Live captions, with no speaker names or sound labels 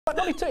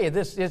let me tell you,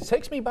 it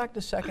takes me back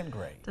to second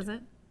grade. Does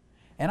it?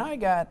 And I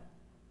got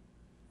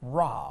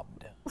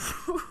robbed.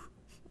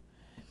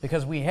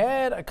 Because we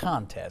had a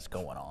contest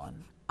going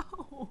on.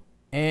 Oh.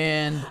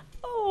 And...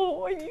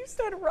 Oh, when you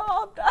said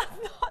robbed, I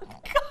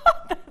thought,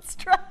 God, that's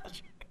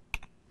tragic.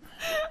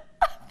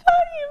 I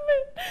thought you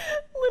meant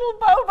little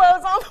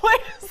Bobos on the way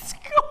to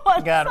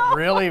school. Got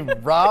really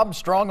robbed,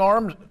 strong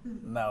arms?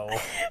 No. I'm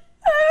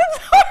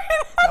sorry,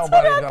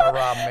 Nobody's gonna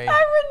rob me.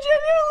 I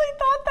genuinely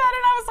thought that,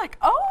 and I was like,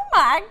 oh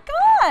my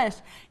gosh.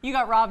 You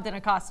got robbed in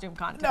a costume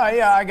contest. No,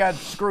 yeah, I got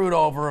screwed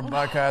over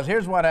because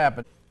here's what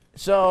happened.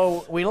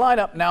 So we line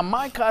up. Now,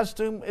 my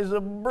costume is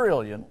a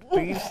brilliant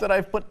piece that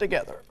I've put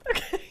together.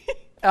 Okay.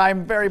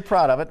 I'm very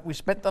proud of it. We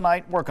spent the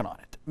night working on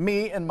it.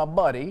 Me and my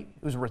buddy,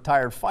 who's a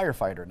retired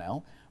firefighter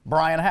now,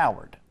 Brian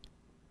Howard.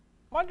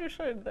 Why'd you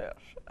say this?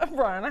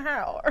 Brian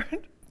Howard.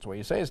 That's where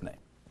you say his name.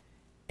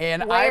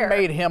 And Where? I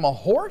made him a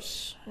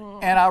horse,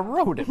 and I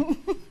rode him.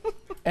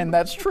 And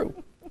that's true.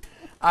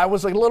 I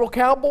was a little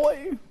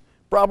cowboy,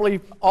 probably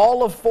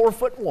all of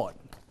 4'1".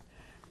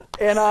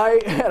 And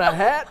I had a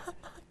hat,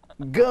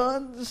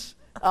 guns,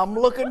 I'm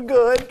looking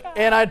good,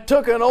 and I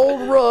took an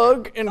old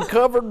rug and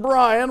covered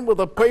Brian with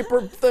a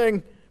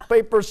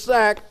paper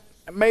sack,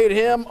 and made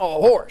him a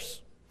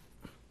horse.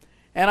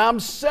 And I'm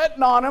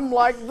sitting on him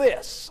like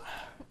this,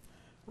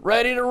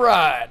 ready to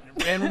ride,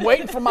 and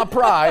waiting for my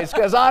prize,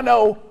 because I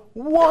know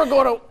we're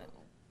gonna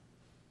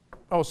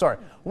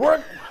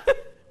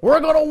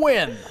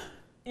win.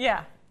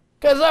 Yeah.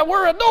 Because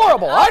we're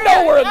adorable. I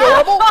know we're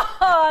adorable.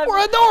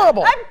 We're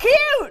adorable. I'm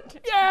cute.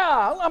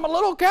 Yeah, I'm a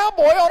little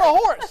cowboy on a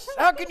horse.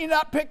 How can you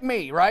not pick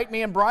me, right?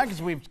 Me and Brian,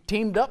 because we've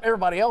teamed up.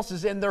 Everybody else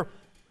is in their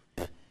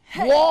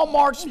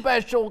Walmart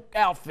special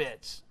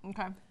outfits.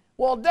 Okay.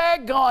 Well,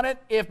 daggone it,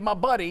 if my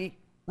buddy,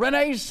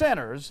 Renee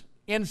Centers,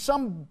 in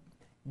some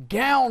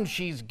gown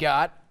she's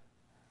got,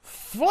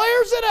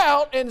 flares it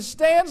out and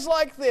stands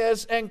like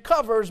this and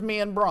covers me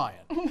and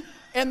Brian.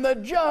 And the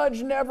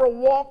judge never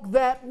walked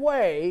that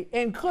way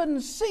and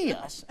couldn't see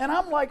us. And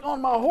I'm like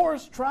on my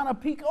horse trying to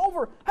peek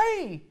over.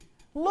 Hey,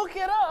 look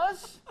at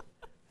us.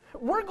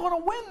 We're going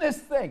to win this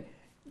thing.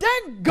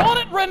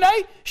 Daggone it,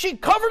 Renee. She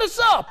covered us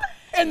up.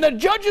 And the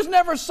judges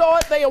never saw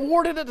it. They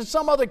awarded it to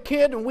some other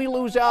kid, and we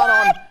lose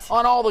out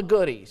on all the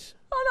goodies.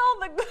 On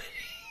all the goodies.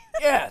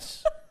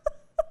 Yes.